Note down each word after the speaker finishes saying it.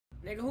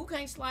Nigga, who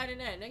can't slide in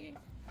that, nigga?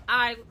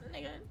 I,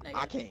 nigga.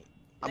 I can't.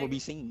 I'm gonna be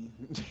seen.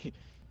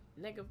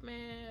 Nigga,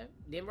 man.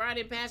 Then ride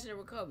in passenger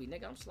with Kobe.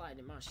 Nigga, I'm sliding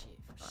in my shit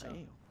for sure.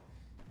 Damn.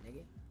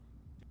 Nigga.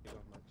 Get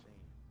off my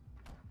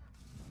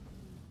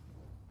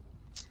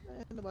chain.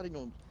 Man, nobody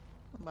gonna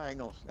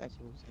snatch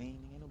your chain,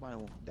 nigga. Ain't nobody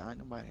gonna die.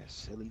 Nobody that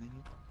silly,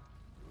 nigga.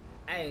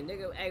 Hey,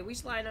 nigga. Hey, we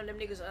sliding on them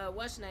niggas.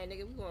 What's name,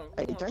 nigga? We going.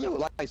 Hey, turn your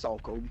lights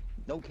off, Kobe.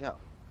 No cap.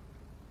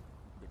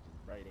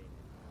 Bitches bright, ain't it?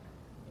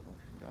 Oh,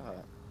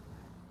 God.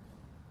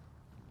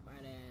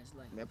 Bright ass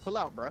lights. Man, pull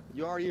out, bro.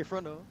 You already in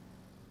front of him.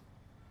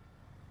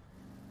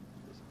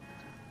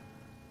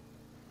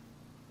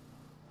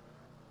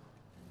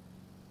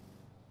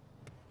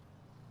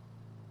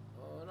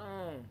 Hold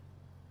on.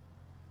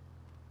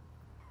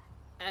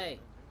 Hey.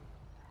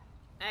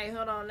 Hey,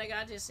 hold on,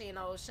 nigga. I just seen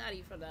old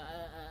shotty from the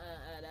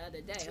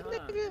other day. Hold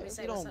on. Let me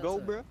say You what's don't up go,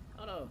 to bro. her.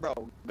 Hold on.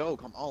 Bro, go.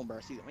 Come on, bro.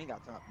 See, we ain't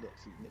got time. Look,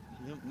 see,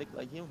 Nick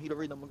like him. He the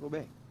reason I'm gonna go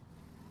back.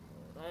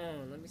 Hold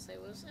on. Let me say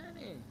what's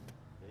happening.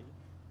 Hey,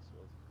 so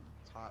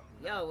top.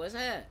 Yo, what's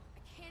that? I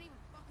can't even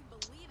fucking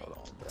believe it. Hold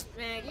on, bro.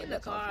 Man, get in the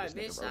car,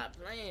 bitch. Stop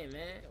playing,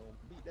 man.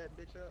 Beat that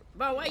bitch up.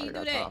 Bro, why I you do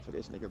got that? time for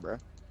this nigga, bro.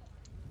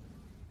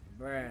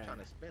 Bruh. Trying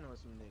to spin on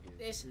some niggas.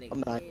 This nigga. I'm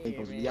not here,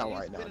 supposed to be man. out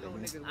right now, Spinning on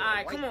nigga. niggas with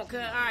Alright, a come white on, cuz.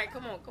 tee. Alright,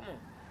 come on.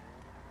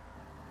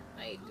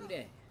 Why you do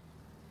that?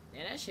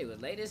 Man, that shit was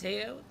late as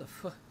hell. What the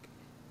fuck?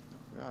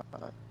 God.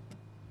 Alright,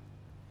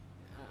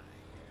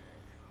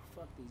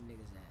 fuck these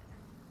niggas at.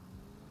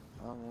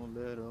 I won't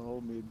let her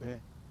hold me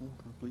back. Won't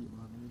complete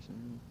my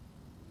mission.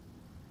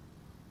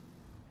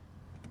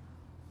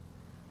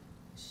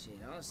 Shit,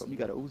 I don't So see. you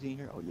got a Uzi in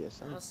here? Oh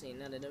yes, I sir. don't see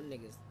none of them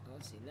niggas. I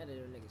don't see none of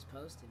them niggas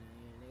posting on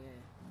here,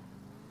 nigga.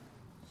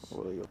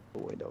 Roll your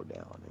window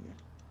down, nigga.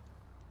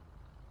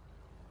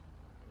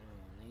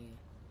 Oh, nigga.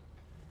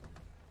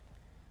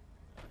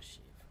 Oh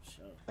shit, for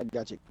sure. I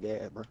got your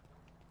gas, bro. I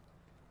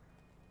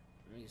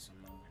need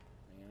some more.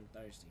 Nigga, I'm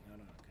thirsty.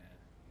 Hold on,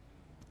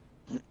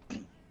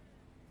 cuz.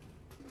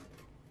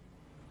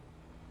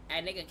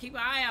 Hey, nigga, keep an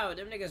eye out.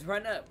 Them niggas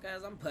run up,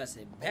 cuz I'm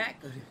pussing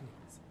back. Get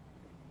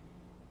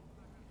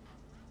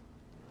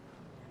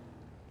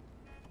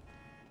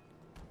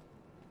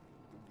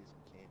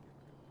some candy.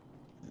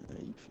 Yeah,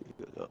 you feel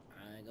it up.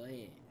 Alright, go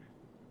ahead.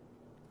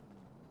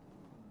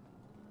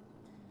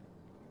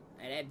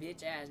 Hey, that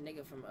bitch ass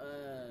nigga from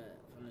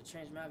the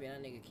Trench Mafia,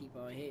 that nigga keep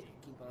on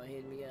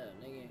hitting me up,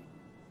 nigga.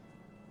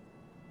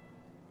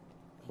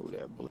 Who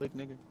that blick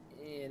nigga?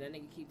 Yeah, that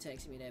nigga keep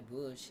texting me that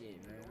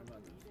bullshit, man. I'm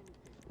about to fuck.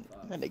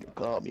 That nigga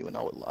called me when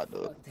I was locked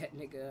up. Fuck that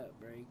nigga up,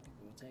 bro. He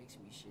gonna text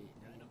me shit.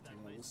 Nigga, tell me,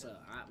 what's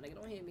up? Nigga,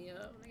 don't hit me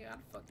up. Nigga, how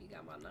the fuck you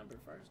got my number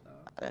first,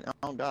 dog?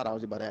 Oh God, I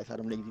was about to ask how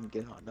them niggas even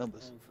get our I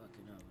numbers. don't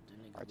fucking know. That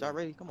nigga. Alright, y'all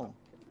ready? Come on.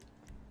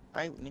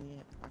 I ain't,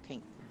 nigga, I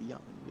can't be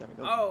out. You gotta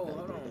go. Oh, Gotta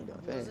hold get on. everything done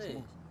Who is fast. this? Come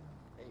on.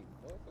 Hey,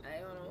 motherfucker. Hey,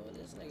 hold on. Who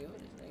this nigga?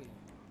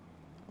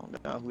 I don't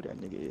know who that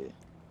nigga is.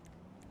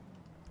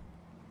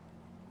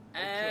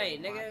 Hey,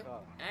 nigga.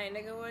 Hey,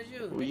 nigga, what's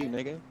you? Who you,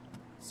 nigga?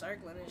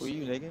 Circling and Who shit.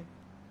 you, nigga?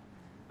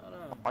 Hold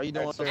on. Are you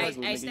doing Hey, circles,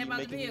 Hey, nigga? step You out the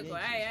making me vehicle.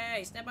 anxious.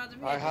 Hey, step out the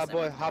vehicle. Alright, hot Step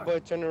boy, out the car.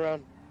 turn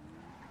around.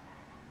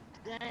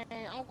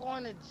 Dang, I'm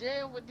going to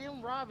jail with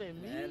them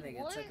robbing me. That nigga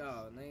what? took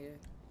off, nigga.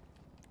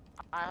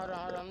 Alright, hold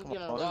on. I'm Come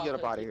getting on, a let's get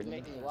up rock out of here,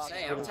 make nigga. me walk.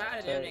 Say, I'm tired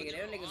of them niggas.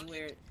 Them niggas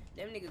weird.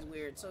 Them niggas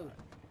weird too.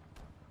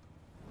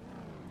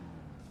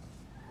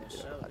 For Get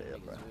sure, up outta them here,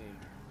 niggas bro. weird.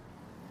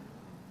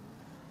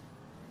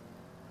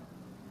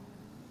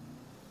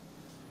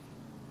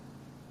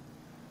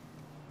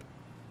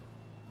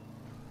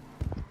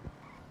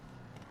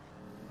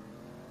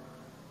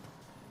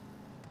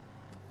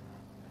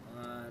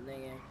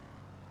 Nigga.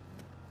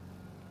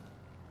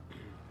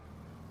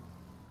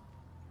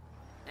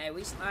 Hey,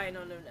 we sliding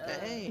on them.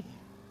 Hey.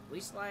 We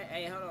slide.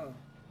 Hey, hold on.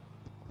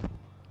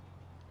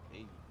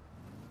 Hey.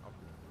 I'm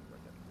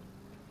right there.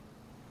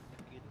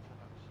 Get the fuck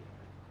out of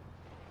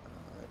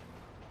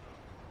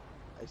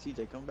shit.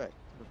 Hey, CJ, come back.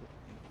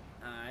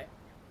 Alright.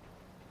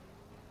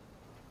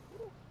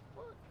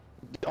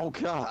 Oh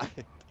God.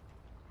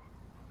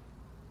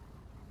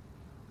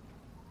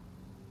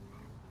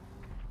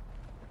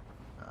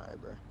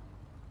 Alright, bro.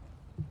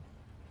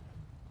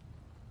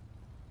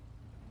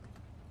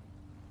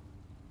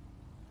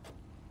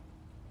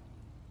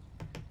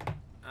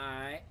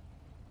 Alright.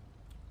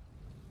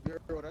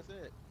 Girl, that's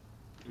it.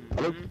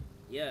 Mm-hmm.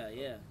 Yeah,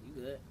 you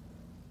good.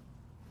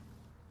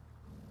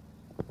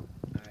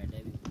 Alright,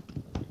 baby.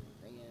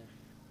 Nigga.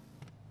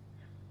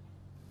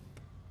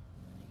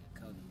 Nigga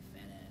Kobe,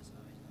 fat ass,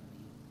 always gonna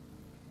leave.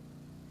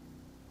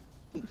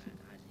 I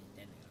did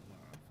that nigga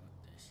tomorrow. Fuck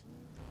that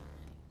shit. That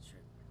nigga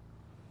tripping.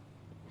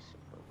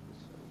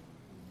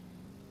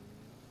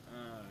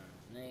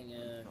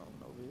 Nigga.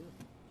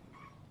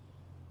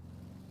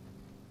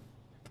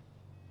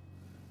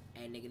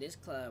 Hey, nigga, this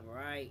club,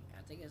 right?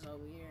 I think it's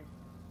over here.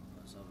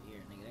 Oh, it's over here.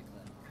 Nigga, that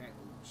club crack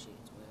ooh, shit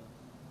as well.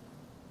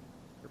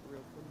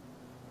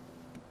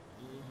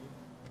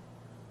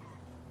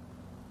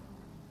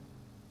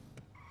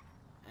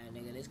 Hey,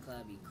 nigga, this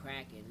club be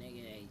cracking,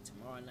 nigga. Hey,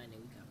 tomorrow night,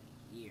 nigga, we coming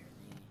here,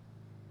 nigga.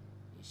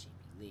 This shit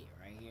be lit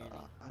right here,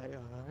 nigga. I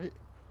Alright.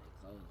 They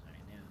closed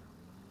right now.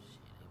 Shit,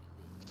 they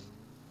be leaving.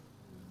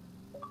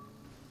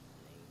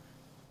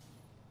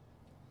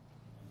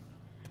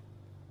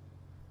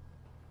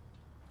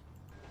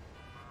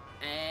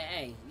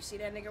 Hey, you see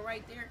that nigga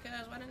right there, cuz?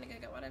 Why that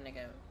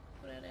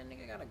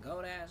nigga got a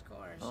gold ass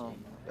car and shit?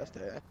 That's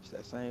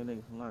that same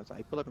nigga from last time.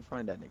 Hey, pull up in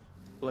front of that nigga.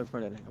 Pull up in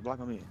front of that nigga. Block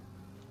him in.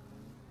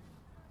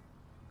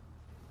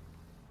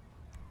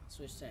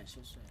 Switch that.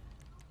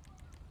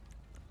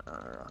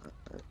 Alright.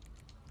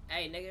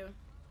 Hey, nigga.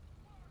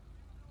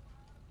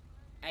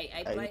 Hey,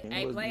 Hey, play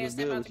and what's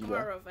step good out with the you,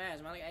 car bro? real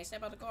fast, man. Hey,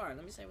 step out the car.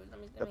 Let me Step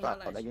hear out,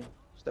 that nigga. shit.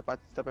 Step out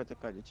the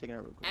car. Just check it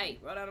out real quick. Hey,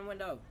 roll down the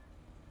window.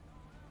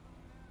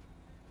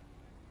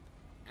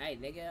 Hey,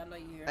 nigga, I know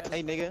you hear us.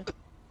 Hey, nigga.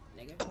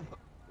 Nigga,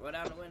 roll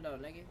down the window,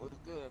 nigga. What's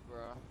good, bro?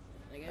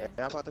 Nigga, Hey,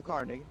 how about the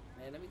car, nigga?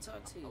 man, let me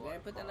talk to you, man.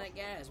 Put that like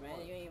gas, man.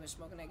 You ain't even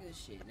smoking that good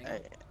shit,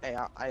 nigga. Hey,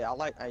 I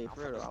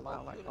for real,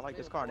 I like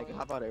this car, nigga.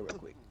 How about that real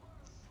quick?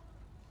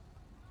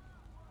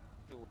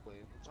 What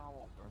y'all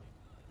want, bro?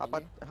 How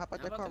about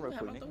that car real How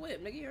quick, about the nigga?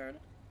 whip, nigga? You heard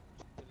it?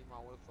 Give me my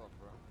whip up,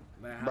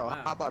 bro. Man, Bro,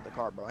 how about the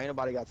car, bro? Ain't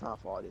nobody got time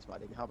for all this, my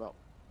nigga. How about?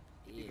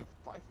 Yeah.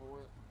 Fight for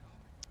it.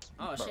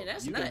 Oh, Bro, shit,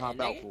 that's you nothing, can hop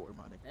nigga. out for it,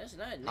 my nigga. That's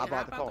nothing, nigga. How about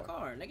Hop the out the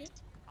car, nigga.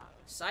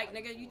 Psych,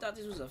 nigga. You thought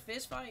this was a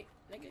fist fight,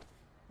 nigga?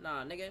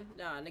 Nah,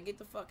 nigga, get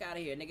the fuck out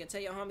of here, nigga.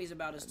 Tell your homies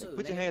about us too.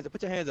 Put your hands up,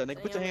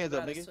 nigga. Put your hands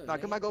up, nigga. Nah,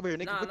 come back over here,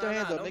 nigga. Put your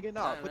hands up, nigga.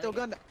 Nah, put your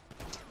gun down.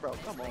 Bro,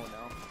 come on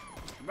now.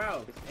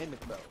 Bro, It's in the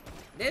bro.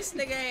 this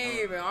nigga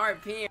ain't even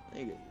RP.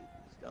 Nigga.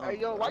 Hey,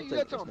 yo, why you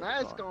got your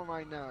mask on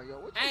right now, yo?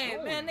 What you Hey,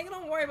 doing? man, nigga,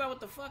 don't worry about what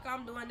the fuck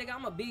I'm doing, nigga.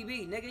 I'm a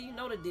BB, nigga. You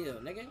know the deal,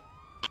 nigga.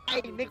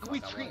 Hey, nigga, we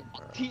treat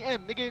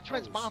TM, nigga,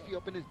 Trans Mafia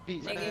up in this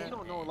bitch, Nigga. man. You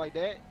don't know it like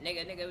that.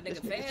 Nigga,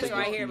 nigga fans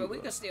right take here, it but we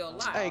bro. can still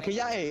lie. Hey, can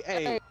y'all,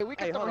 hey, we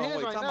can hold throw on, hands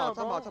wait, right time now, out.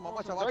 bro. Watch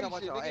On some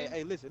out. dirty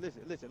Hey,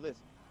 shit, listen.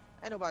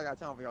 Ain't nobody got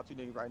time for y'all two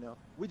niggas right now.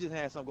 We just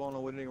had something going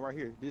on with a nigga right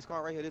here. This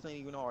car right here, this ain't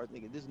even ours,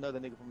 nigga. This is another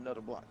nigga from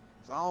another block.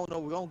 So I don't know,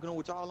 we don't know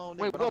what y'all on,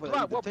 nigga. Wait, but what I'm block?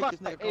 gonna What either block? take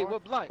this nigga Hey, car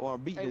what block? or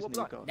beat Hey, this what nigga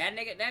block? car. That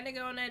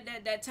nigga on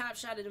that top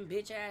shot of them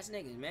bitch ass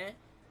niggas, man.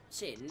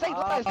 Shit, Take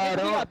nigga. us,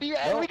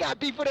 nigga. We got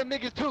beef for them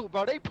niggas too,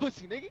 bro. They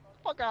pussy, nigga.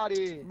 Fuck out of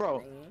here.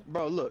 Bro,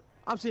 look.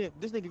 I'm saying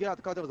this nigga get out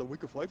the car. That was a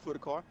weaker flight for the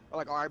car. I'm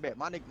like, all right, bet.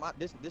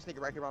 This nigga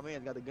right here, my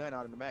man's got the gun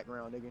out in the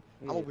background, nigga.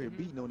 I'm over here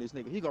beating on this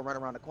nigga. He gonna run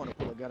around the corner,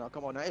 pull a gun out.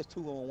 Come on now, it's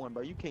 2-on-1,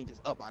 bro. You can't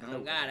just up out of Oh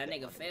nowhere. God, that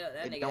nigga failed.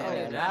 That It nigga don't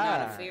not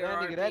matter. a fear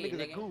RP, That nigga's a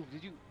nigga. goof.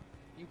 Did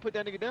you put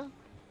that nigga down?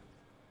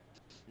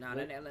 Nah,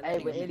 that nigga Hey,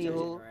 but just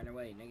anywho- ran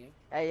away, nigga.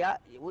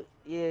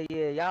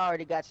 Hey, y'all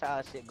already got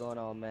y'all shit going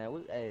on,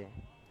 man. Hey,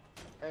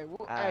 Hey,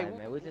 Alright,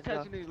 man, we we'll just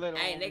catch go. you niggas later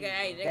Hey, on. nigga,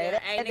 hey,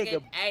 that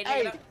nigga,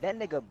 nigga. that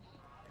nigga,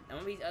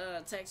 Don't be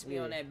text me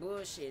on that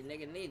bullshit,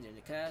 nigga. Neither,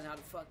 because how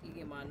the fuck you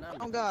get my number?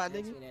 Oh, God,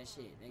 Text nigga. me that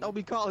shit, nigga. Don't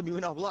be calling me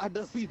when I'm locked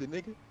up either,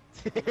 nigga.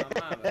 My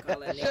mama call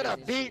that nigga Shut up,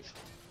 and bitch. shit.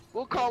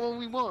 We'll call when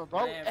we want,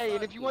 bro. Man, Hey, and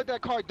fuck if you want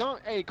that car done,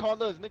 hey,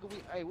 call us,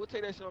 nigga. We'll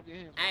take that shit off your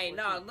hands. Hey,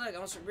 no, look,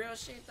 on some real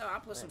shit though, I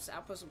put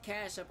some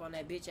cash up on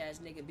that bitch ass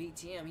nigga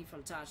BTM. He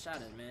from Top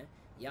Shotters, man.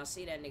 Y'all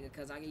see that nigga?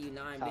 Cause I give you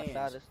 9 Top bands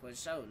Shotters. for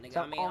sure, nigga.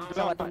 Some, I mean,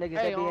 some of them niggas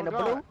that be in the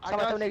blue. Some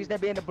of them niggas that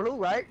be in the blue,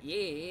 right?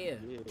 yeah.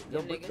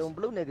 Them, niggas. them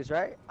blue niggas,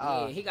 right?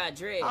 Yeah, he got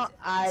dreads.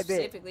 I bet.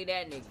 Specifically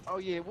that nigga. Oh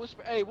yeah, we'll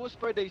spread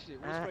that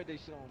shit. We'll spread that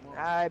shit on.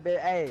 I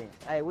bet.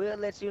 Hey, we'll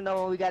let you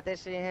know when we got that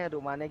shit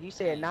handled, my nigga. You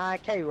said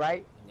 9K,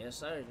 right? Yes,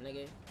 sir,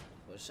 nigga.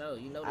 For sure,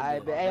 you know the I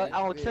deal, bet. Hey, nigga.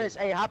 on Trench,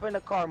 hey, hop in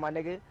the car, my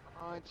nigga.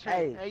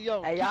 Hey,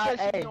 yo, hey, keep y'all, that shit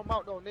hey. in your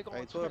mouth though, nigga.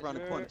 Hey, 12 around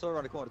the corner. 12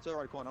 around the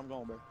corner. I'm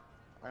going, bro.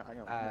 I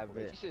got I my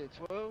bet. You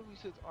said 12? You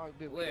said, alright,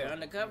 bitch. Where,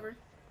 undercover?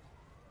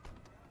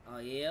 Oh,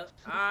 yeah.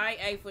 Alright,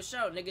 hey, for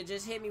sure. Nigga,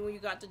 just hit me when you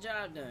got the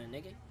job done,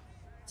 nigga.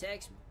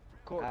 Text me.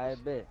 I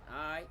bet.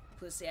 Alright,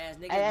 pussy ass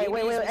nigga. Hey,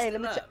 wait, BB's hey, Mr.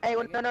 let me. Love, Hey,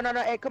 nigga.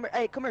 no. Hey,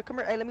 come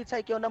here. Hey, let me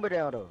take your number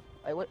down though.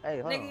 Hey, what? Hey,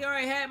 hold Nigga, on. you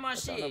already had my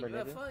What's your shit. number,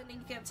 What the nigga? fuck, nigga?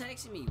 You kept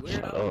texting me,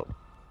 weirdo.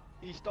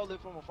 He stole it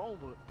from a phone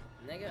book.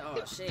 Nigga,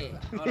 oh shit.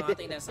 Hold on, I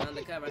think that's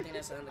undercover. Hold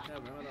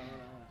on.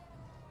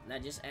 Now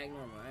just act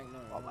normal.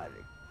 Oh, my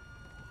nigga.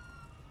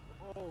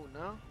 Oh,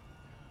 no.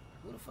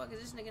 Who the fuck is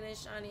this nigga in that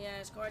shiny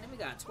ass car? Then we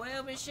got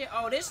 12 and shit.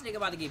 Oh, this nigga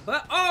about to get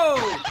butt.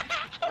 Oh!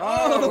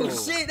 Oh,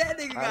 shit. That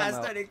nigga got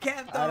started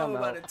capped on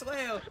by the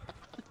 12.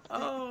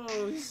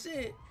 Oh,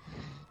 shit.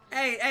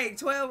 Hey,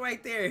 12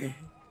 right there.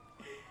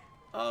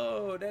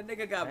 Oh, that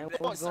nigga got...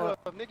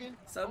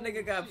 Some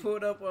nigga got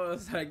pulled up on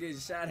and started getting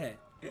shot at.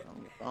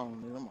 I'm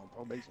on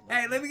probation.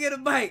 Hey, let me get a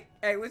bite.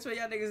 Hey, which one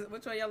y'all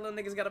little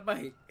niggas got a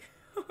bite?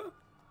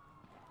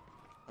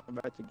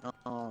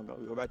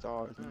 Go back to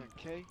ours.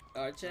 Okay.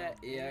 Our chat?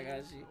 Yeah, I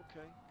got you.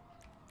 Okay.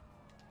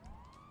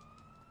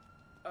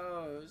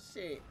 Oh,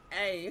 shit.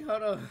 Hey,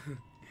 hold on.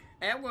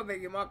 Hey, I'm gonna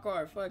make it my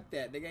car. Fuck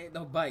that. Nigga ain't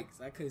no bikes.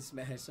 I couldn't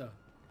smash up.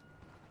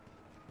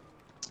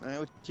 Man,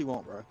 what you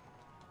want, bro?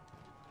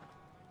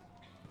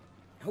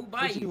 Who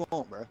buy What you? you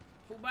want, bro?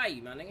 Who buy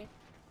you, my nigga?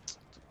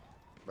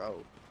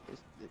 Bro,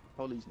 it's the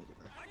police nigga,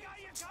 bro.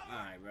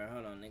 Alright, bro.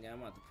 Hold on, nigga.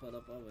 I'm about to pull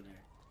up over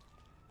there.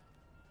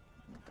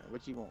 Okay,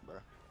 what you want, bro?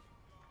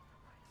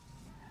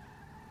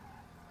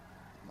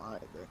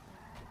 Alright, bro.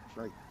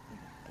 Straight.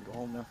 Go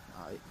home now.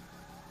 Alright.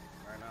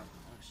 Burn up.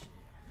 Oh shit.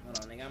 Hold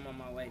on, nigga. I'm on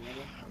my way,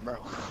 nigga. Bro,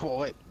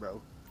 what,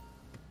 bro?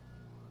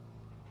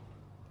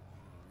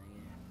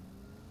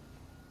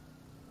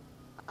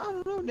 I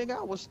don't know, nigga.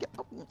 I was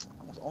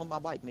on my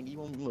bike, nigga. You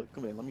want me? Look,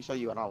 come here. Let me show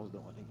you what I was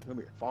doing, nigga. Come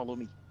here. Follow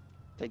me.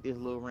 Take this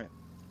little ramp.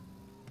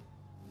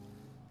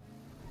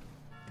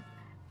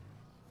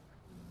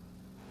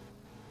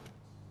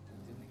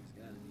 This nigga's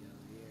gotta be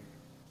over here.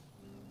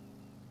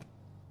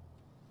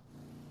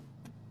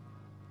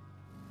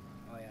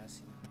 Oh yeah, I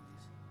see my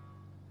niggas.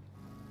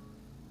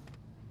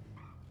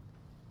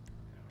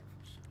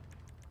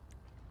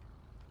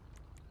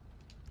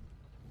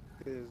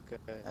 This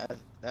guy.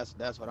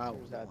 That's what I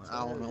was doing.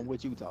 I don't know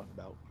what you talking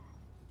about.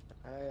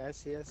 I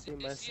see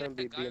my son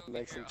be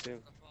BMXing too.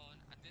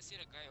 I did see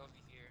the guy over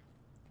here.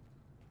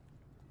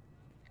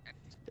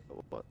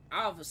 What?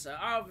 Officer,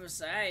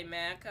 hey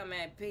man, come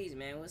at peace,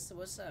 man. What's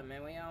up,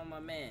 man? Where y'all on my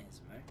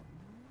mans, man?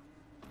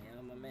 Where y'all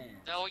on my mans?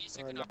 No, you're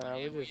checking up on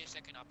him. You're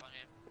checking up on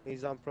him.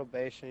 He's on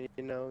probation,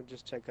 you know,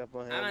 just check up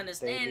on him. I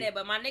understand daily. that,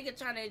 but my nigga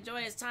trying to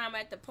enjoy his time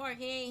at the park.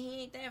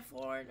 He ain't that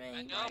far, man.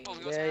 I know, but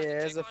we Yeah,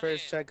 it's the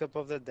first check. checkup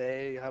of the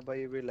day. How about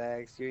you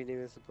relax? You ain't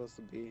even supposed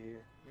to be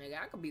here. Nigga,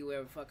 I could be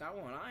wherever the fuck I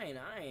want. I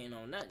ain't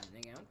on nothing,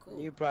 nigga. I'm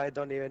cool. You probably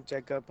don't even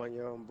check up on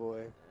your own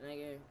boy.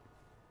 Nigga,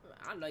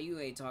 I know you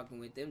ain't talking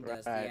with them Right,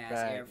 dusty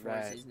ass Air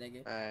Forces,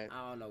 nigga. Right.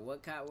 I don't know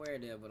what cop wear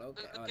there, but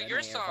okay. Look that at your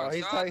ain't Air socks, Force.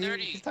 he's dog, talking-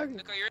 dirty. he's talking-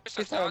 Look at your He's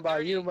socks, talking dog, about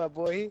dirty. you, my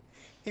boy.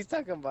 He's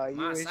talking about you.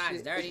 My and socks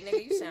shit. dirty,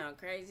 nigga. You sound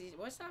crazy.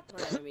 What's up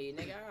playing with me,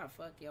 nigga? I'll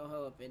fuck your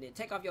hoe up and then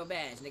take off your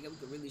badge, nigga. We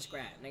could really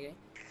scrap, nigga.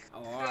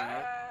 Oh,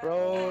 alright.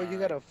 Bro, you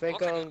got a fake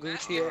What kind on of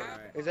mask Gucci. you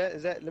wear? Is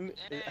that? Let me.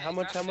 Yeah, How is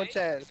much? that How much fake?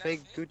 that Is that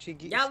fake fake?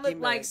 Gucci? Y'all look ski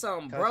like mask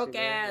some costume, broke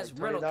man? ass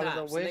Like rental $20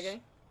 cops, a wish? nigga.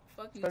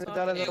 Fuck you $20 talking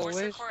a Hey, about? where's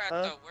your wish, car at,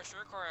 huh? though? Where's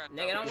your car at, Nigga,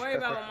 though? don't worry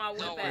about my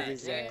No, whip ass,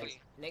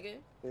 exactly. nigga.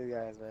 These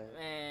guys, man.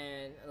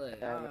 Man, look.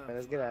 Yeah, man,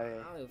 let's get out of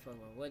here. I don't give a fuck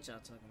about what y'all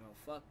talking about.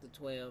 Fuck the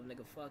 12,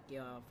 nigga. Fuck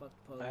y'all. Fuck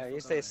the police. Alright, you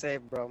fuck stay all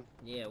safe, bro.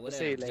 that. Yeah, We'll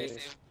whatever. see you Stay later.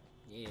 safe.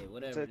 Yeah,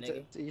 whatever,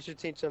 nigga. You should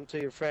teach them to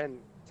your friend.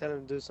 Tell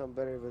him to do something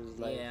better with his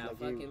life. Yeah, I like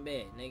fucking you.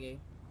 bet, nigga.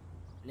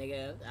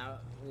 Nigga,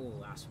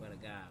 I swear to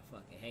God, I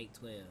fucking hate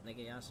 12.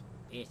 Nigga, y'all some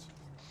bitches.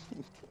 Yeah.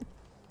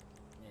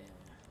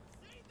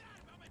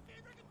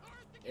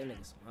 Them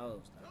niggas some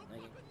hoes, though,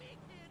 nigga.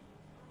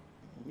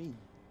 Me.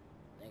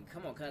 Nigga,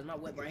 come on, cuz my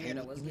whip right here,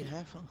 though. Let's You get it.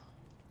 have fun.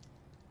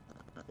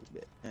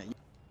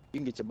 You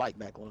can get your bike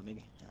back, little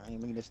nigga. I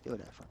ain't making to steal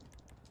that from you.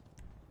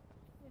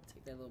 Yeah,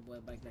 take that little boy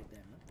back like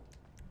that, man.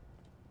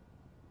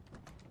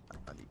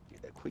 I need to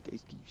get that quick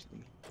excuse,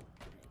 nigga.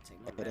 Hey, take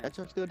my Hey, that mask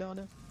truck off. still down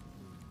there?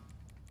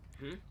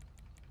 Hmm?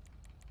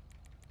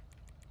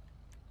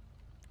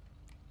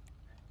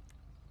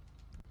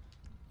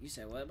 You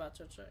said what about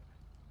your truck?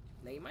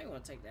 Nigga, you might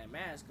want to take that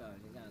mask off.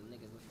 You got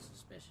niggas looking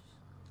suspicious.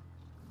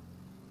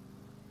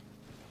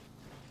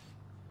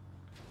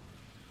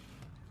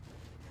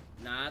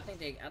 Nah, I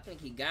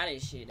think he got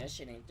his shit. That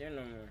shit ain't there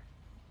no more.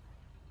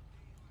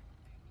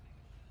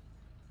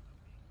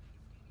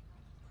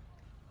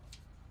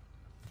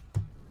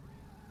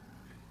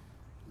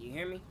 You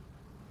hear me?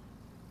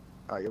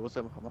 Alright, what's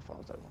up? My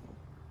phone's up.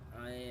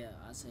 Oh yeah,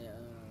 I said,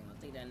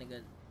 I think that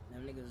nigga,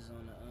 them niggas was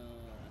on the,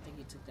 I think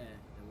he took the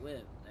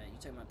whip. You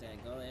talking about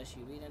that gold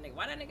SUV? That nigga,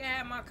 why that nigga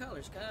have my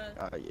colors, cuz?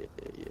 Yeah. What's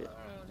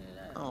wrong with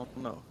that? I don't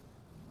know.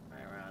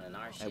 Right around in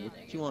our Hey, shit, but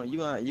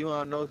nigga. you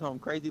wanna know something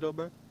crazy though,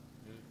 bro?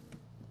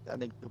 That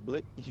nigga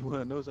Blick. You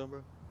wanna know something, bro?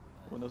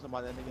 You wanna know something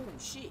about that nigga? Oh,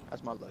 shit.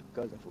 That's my little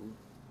cousin, fool.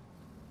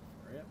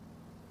 For real?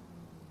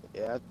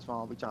 Yeah, that's why I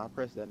don't be trying to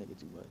press that nigga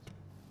too much.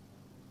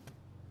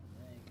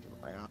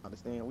 Like, I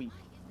understand we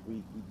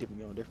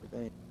different on different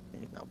things.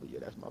 No, but yeah,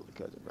 that's my little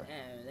cousin, bro.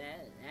 Man,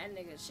 that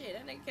nigga, shit,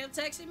 that nigga kept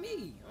texting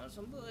me on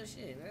some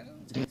bullshit, man.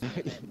 Don't text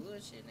me that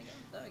bullshit, nigga.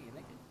 I'm thugging,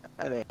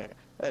 nigga.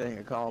 That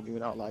nigga called me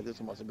without like this.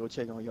 I must go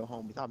check on your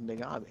homies. I'm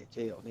nigga, I'm in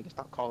jail. Nigga,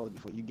 stop calling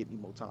before you give me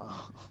more time.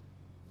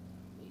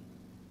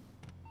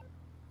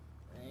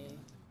 Man,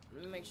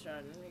 let me make sure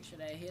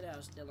that hit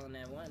out still on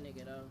that one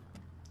nigga though.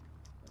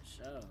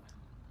 For sure.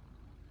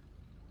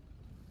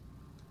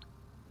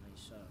 Make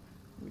sure.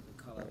 We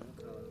call it.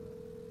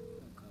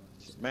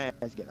 Man,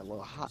 it's getting a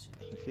little hot.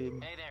 You feel me?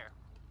 Hey there.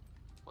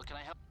 What can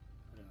I help?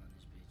 Put on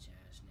this bitch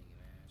ass nigga,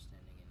 man. What's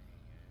that nigga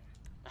name,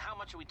 man? How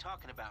much are we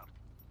talking about?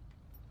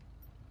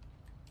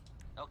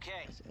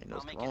 Okay, Ain't no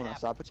I'll make it corona,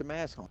 happen. so I put your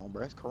mask on,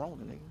 bro. It's corona,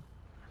 nigga.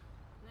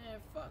 Man,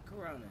 fuck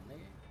Corona,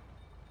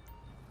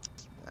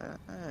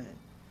 nigga.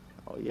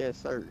 Oh yes,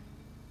 sir.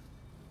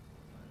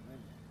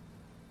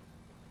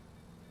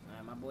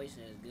 Alright, my boy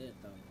says good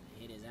though.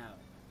 The hit is out.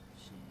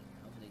 Shit,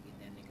 hopefully get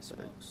that nigga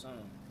smoke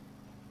soon.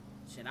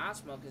 Shit, I'll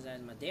smoke his ass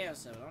my damn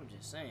self. I'm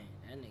just saying,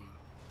 that nigga.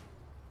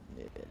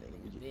 Yeah,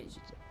 nigga. Bitch.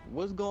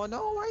 What's going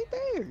on right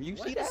there? You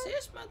What see is that?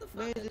 this motherfucker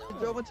Man just doing?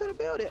 drove into the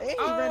building. Hey,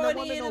 he ran Oh, up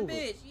and he in under a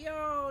bitch.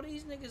 Yo,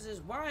 these niggas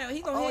is wild.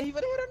 He gonna Oh, hit. he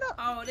even hit her up.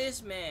 Oh,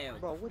 this man.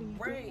 Bro, what are you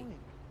Great. doing?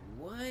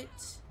 What? Hey,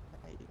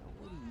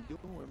 what are you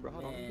doing, bro?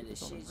 Hold on, Man, get the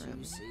this on shit the gram, you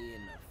man. see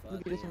in the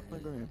Look at this on fucking the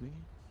gram, hood. man.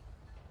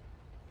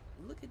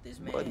 Look at this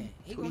man. Buddy,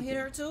 He gonna hit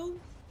her too?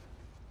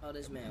 Oh,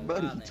 this man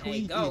Buddy wildin'. Hey,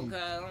 tweaking. go, cuz.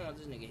 I don't want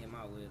this nigga hit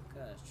my whip.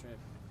 Cuz tripping.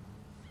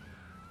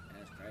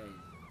 That's crazy.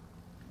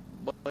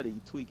 Buddy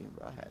tweaking,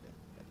 bro. I had to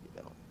get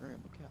that on the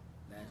rim. Look out.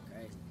 That's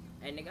crazy.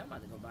 Hey, nigga, I'm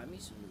about to go buy me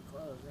some new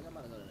clothes. Nigga, I'm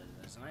about to go to the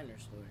designer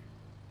store.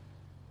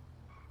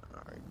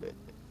 Alright, bet.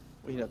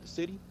 We hit up the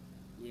city?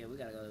 Yeah, we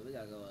gotta go to the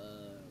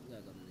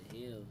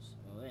hills.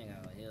 Well, we ain't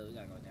gotta go to the hills. We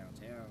gotta go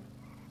downtown.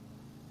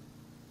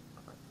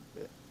 Alright,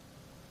 bet.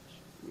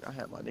 Shoot, I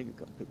had my nigga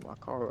come pick my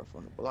car up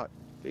from the block,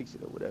 fix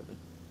it or whatever.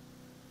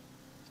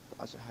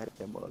 I should have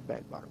that mother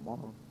back by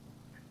tomorrow.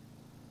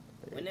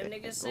 When them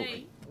niggas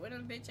say, when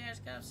them bitch ass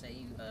cops say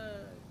you,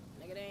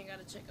 nigga, they ain't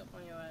gotta check up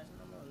on your ass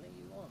no more, nigga,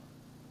 you want.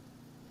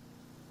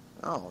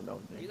 I don't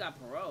know, nigga. You got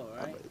parole,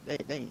 right? They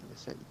ain't even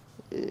say,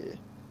 yeah. Them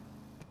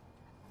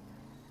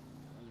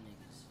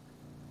niggas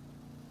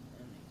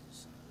is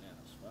something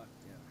else. Fuck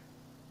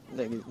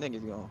them.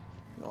 Niggas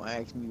gonna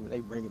ask me when they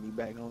bringing me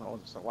back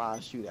on, so why I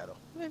shoot at them.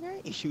 Man, I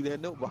ain't shoot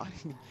at nobody.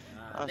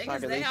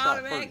 Niggas, they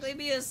automatically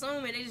be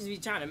assuming they just be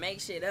trying to make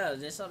shit up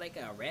just so they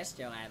can arrest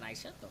your ass. Like,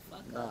 shut the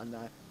fuck up.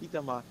 Nah. He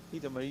talking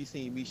about you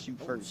seen me shoot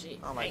first. Shit.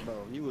 I'm like,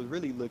 bro, you was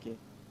really looking.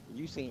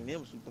 You seen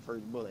them shoot the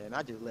first bullet, and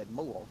I just let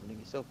Mo off,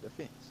 nigga,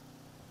 self-defense.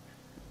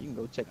 You can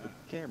go check the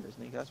cameras,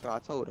 nigga. That's what I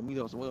told him. We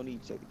don't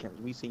need to check the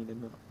cameras. We seen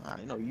them.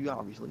 I know you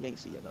obviously ain't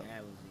see it though.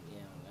 That was,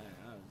 yeah,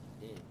 I was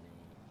dead,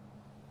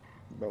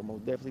 man. Bro, Mo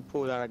definitely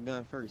pulled out a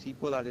gun first. He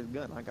pulled out his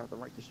gun. I got the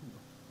right to shoot him.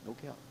 No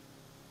cap.